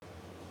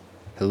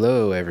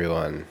Hello,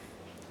 everyone.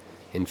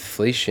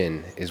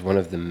 Inflation is one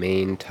of the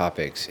main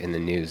topics in the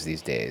news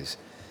these days.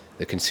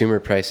 The Consumer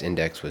Price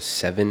Index was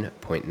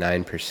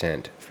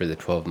 7.9% for the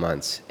 12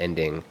 months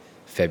ending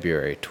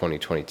February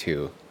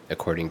 2022,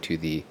 according to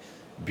the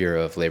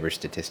Bureau of Labor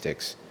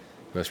Statistics'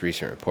 most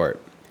recent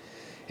report.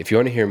 If you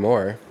want to hear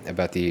more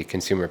about the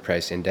Consumer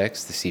Price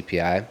Index, the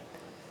CPI,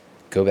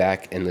 go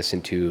back and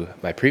listen to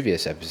my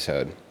previous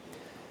episode.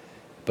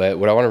 But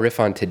what I want to riff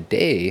on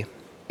today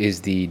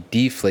is the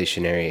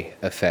deflationary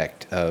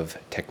effect of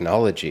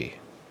technology,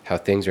 how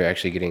things are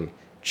actually getting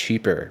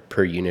cheaper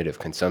per unit of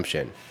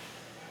consumption.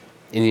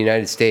 In the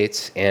United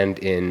States and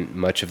in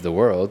much of the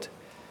world,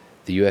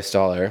 the US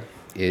dollar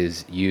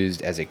is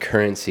used as a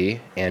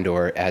currency and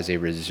or as a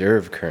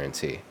reserve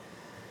currency.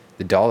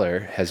 The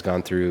dollar has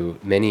gone through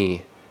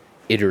many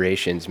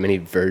iterations, many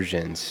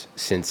versions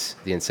since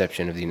the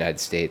inception of the United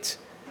States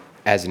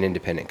as an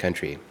independent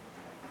country.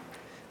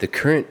 The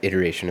current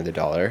iteration of the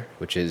dollar,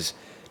 which is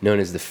known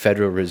as the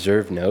Federal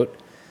Reserve Note,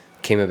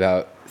 came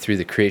about through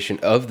the creation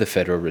of the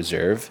Federal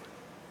Reserve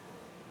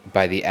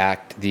by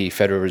the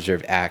Federal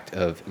Reserve Act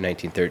of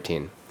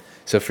 1913.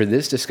 So for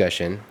this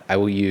discussion, I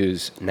will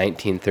use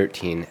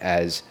 1913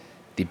 as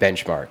the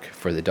benchmark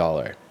for the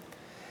dollar.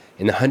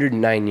 In the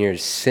 109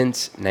 years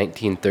since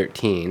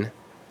 1913,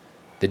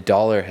 the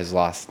dollar has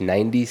lost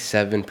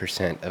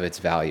 97% of its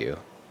value.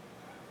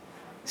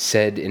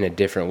 Said in a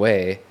different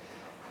way,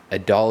 a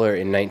dollar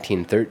in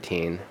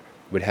 1913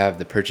 would have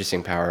the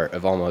purchasing power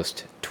of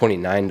almost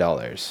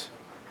 $29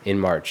 in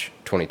March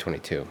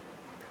 2022.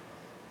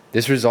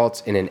 This results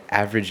in an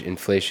average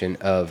inflation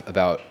of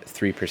about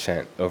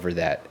 3% over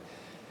that,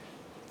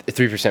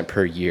 3%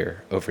 per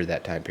year over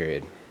that time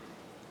period.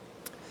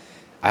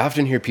 I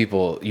often hear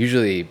people,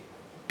 usually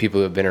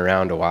people who have been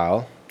around a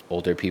while,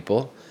 older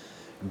people,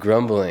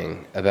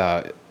 grumbling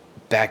about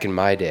back in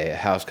my day, a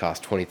house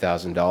cost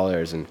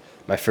 $20,000 and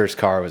my first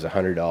car was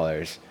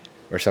 $100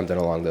 or something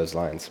along those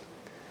lines.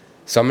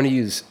 So I'm going to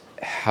use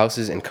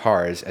houses and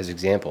cars as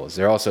examples.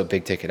 They're also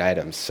big ticket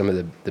items, some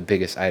of the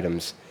biggest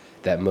items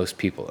that most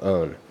people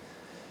own.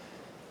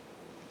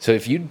 So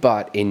if you'd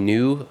bought a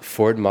new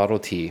Ford Model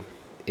T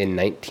in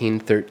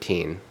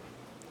 1913,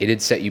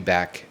 it'd set you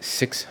back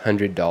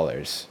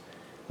 $600,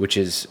 which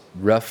is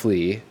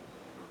roughly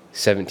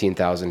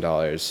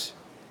 $17,000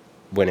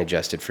 when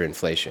adjusted for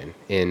inflation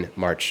in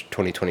March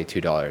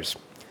 2022 dollars.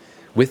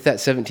 With that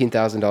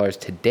 $17,000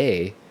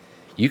 today,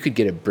 you could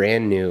get a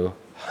brand new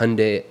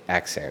Hyundai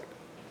Accent.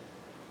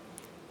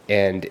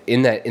 And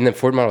in the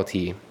Ford Model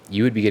T,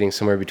 you would be getting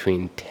somewhere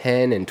between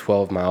 10 and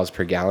 12 miles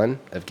per gallon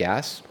of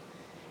gas.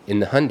 In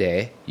the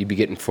Hyundai, you'd be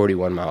getting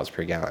 41 miles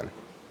per gallon.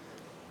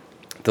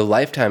 The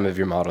lifetime of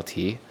your Model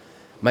T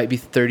might be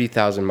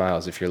 30,000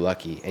 miles if you're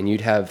lucky, and you'd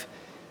have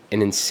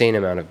an insane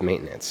amount of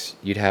maintenance.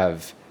 You'd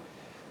have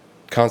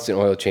constant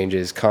oil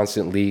changes,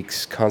 constant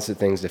leaks, constant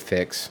things to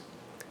fix.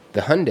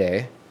 The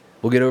Hyundai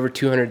will get over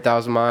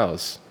 200,000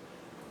 miles.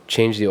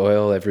 Change the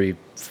oil every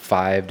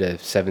 5 to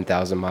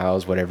 7,000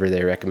 miles, whatever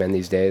they recommend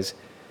these days,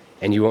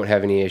 and you won't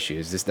have any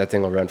issues. That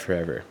thing will run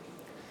forever.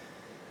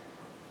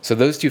 So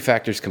those two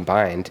factors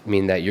combined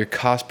mean that your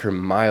cost per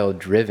mile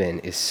driven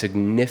is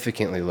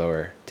significantly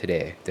lower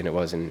today than it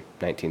was in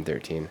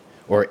 1913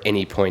 or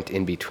any point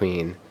in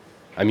between.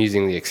 I'm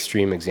using the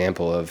extreme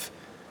example of,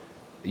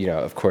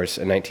 of course,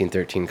 a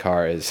 1913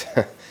 car is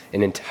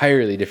an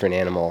entirely different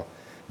animal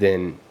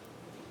than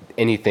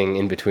anything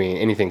in between,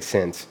 anything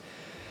since.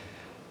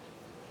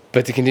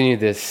 But to continue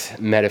this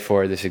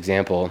metaphor, this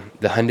example,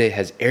 the Hyundai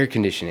has air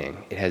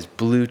conditioning, it has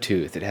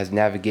Bluetooth, it has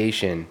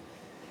navigation,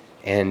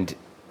 and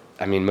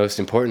most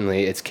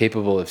importantly, it's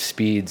capable of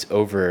speeds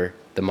over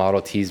the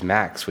Model T's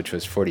max, which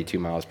was 42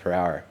 miles per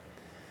hour.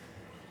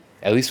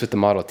 At least with the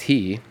Model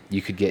T,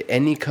 you could get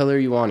any color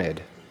you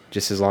wanted,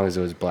 just as long as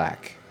it was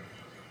black.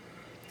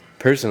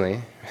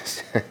 Personally,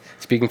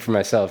 speaking for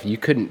myself, you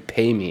couldn't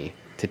pay me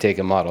to take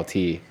a Model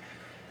T,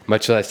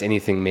 much less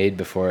anything made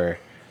before,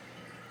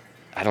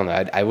 I don't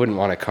know, I wouldn't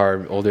want a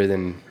car older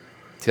than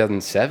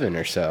 2007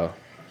 or so.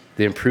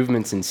 The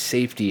improvements in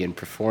safety and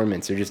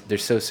performance they're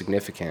so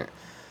significant.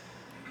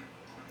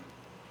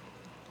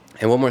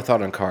 And one more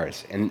thought on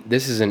cars, and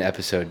this is an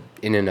episode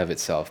in and of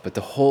itself, but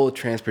the whole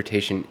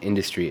transportation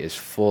industry is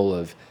full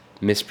of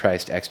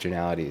mispriced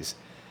externalities.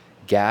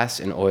 Gas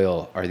and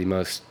oil are the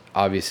most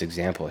obvious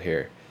example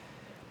here.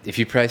 If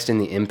you priced in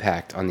the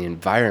impact on the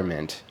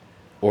environment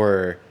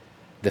or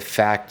the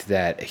fact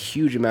that a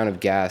huge amount of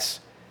gas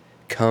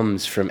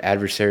comes from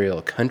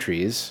adversarial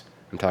countries,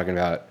 I'm talking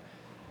about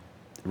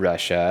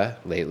Russia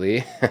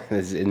lately,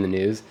 is in the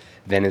news,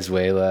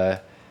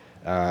 Venezuela,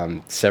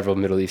 several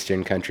Middle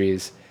Eastern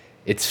countries.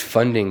 It's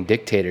funding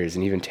dictators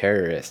and even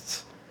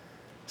terrorists.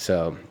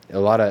 So a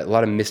lot of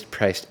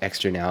mispriced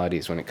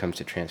externalities when it comes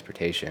to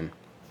transportation.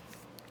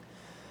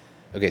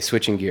 Okay,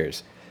 switching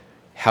gears.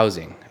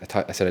 Housing.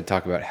 I said I'd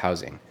talk about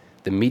housing.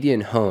 The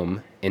median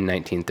home in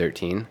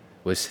 1913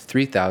 was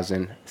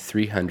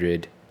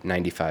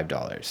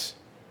 $3,395.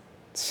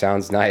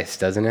 Sounds nice,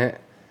 doesn't it?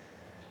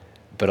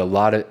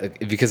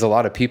 But because a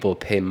lot of people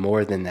pay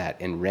more than that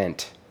in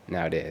rent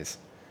nowadays.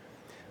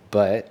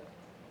 But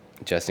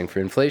adjusting for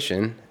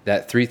inflation,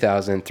 that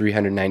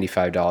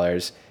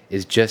 $3,395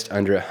 is just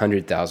under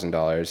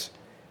 $100,000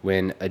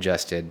 when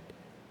adjusted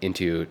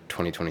into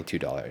 2022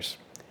 dollars.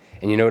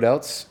 And you know what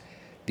else?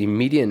 The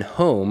median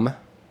home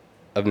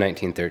of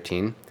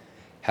 1913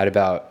 had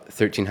about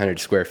 1,300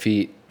 square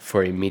feet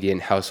for a median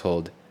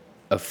household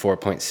of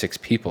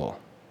 4.6 people.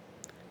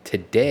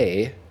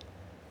 Today,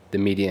 the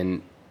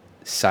median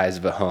size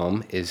of a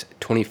home is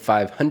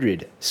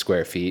 2,500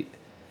 square feet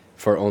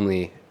for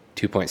only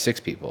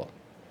 2.6 people.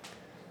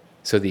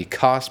 So the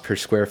cost per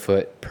square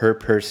foot per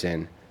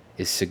person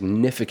is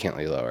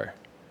significantly lower.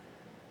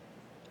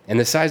 And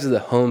the size of the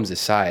homes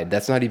aside,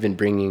 that's not even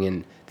bringing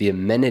in the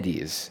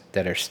amenities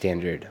that are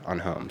standard on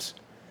homes.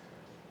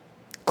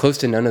 Close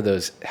to none of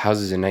those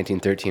houses in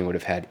 1913 would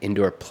have had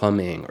indoor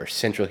plumbing or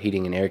central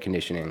heating and air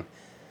conditioning.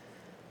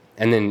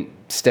 And then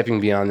stepping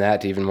beyond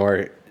that to even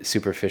more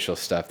superficial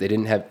stuff, they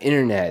didn't have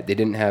internet, they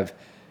didn't have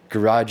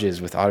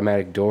garages with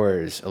automatic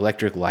doors,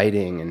 electric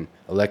lighting, and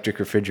electric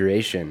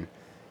refrigeration.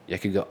 I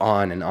could go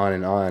on and on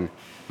and on.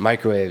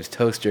 Microwaves,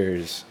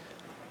 toasters,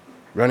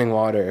 running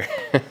water,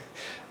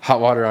 hot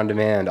water on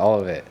demand, all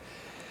of it.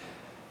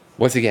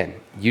 Once again,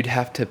 you'd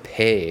have to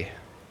pay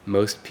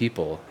most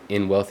people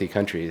in wealthy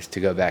countries to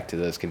go back to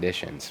those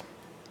conditions.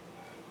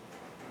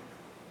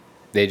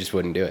 They just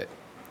wouldn't do it.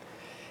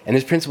 And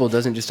this principle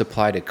doesn't just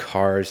apply to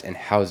cars and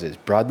houses.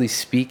 Broadly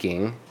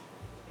speaking,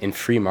 in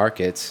free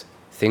markets,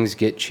 things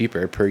get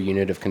cheaper per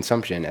unit of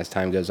consumption as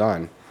time goes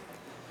on.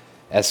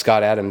 As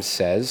Scott Adams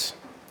says,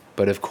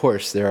 but of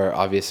course there are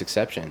obvious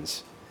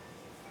exceptions.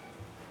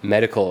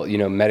 Medical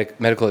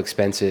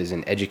expenses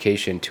and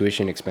education,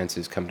 tuition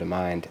expenses come to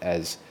mind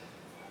as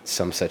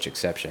some such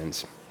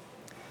exceptions.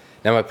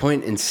 Now, my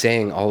point in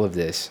saying all of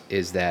this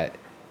is that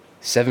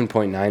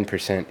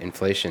 7.9%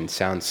 inflation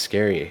sounds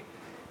scary,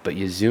 but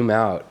you zoom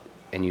out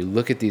and you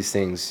look at these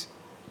things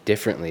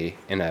differently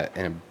in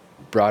a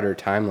broader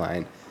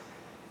timeline,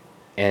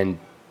 and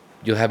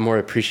you'll have more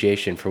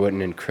appreciation for what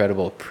an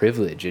incredible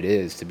privilege it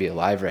is to be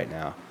alive right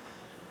now.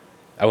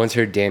 I once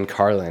heard Dan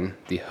Carlin,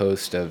 the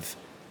host of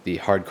the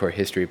Hardcore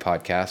History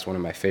podcast, one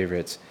of my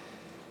favorites,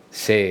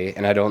 say,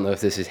 and I don't know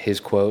if this is his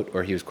quote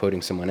or he was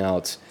quoting someone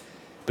else,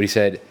 but he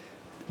said,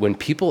 "When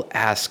people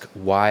ask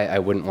why I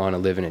wouldn't want to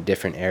live in a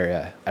different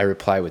era, I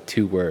reply with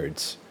two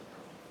words: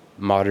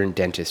 modern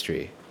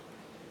dentistry."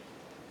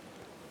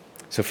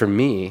 So for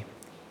me,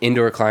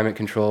 indoor climate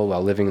control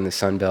while living in the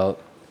Sun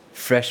Belt,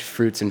 fresh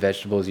fruits and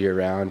vegetables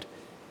year-round,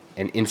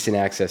 and instant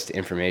access to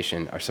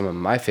information are some of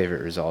my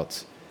favorite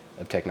results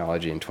of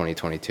technology in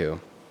 2022.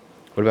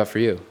 What about for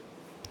you?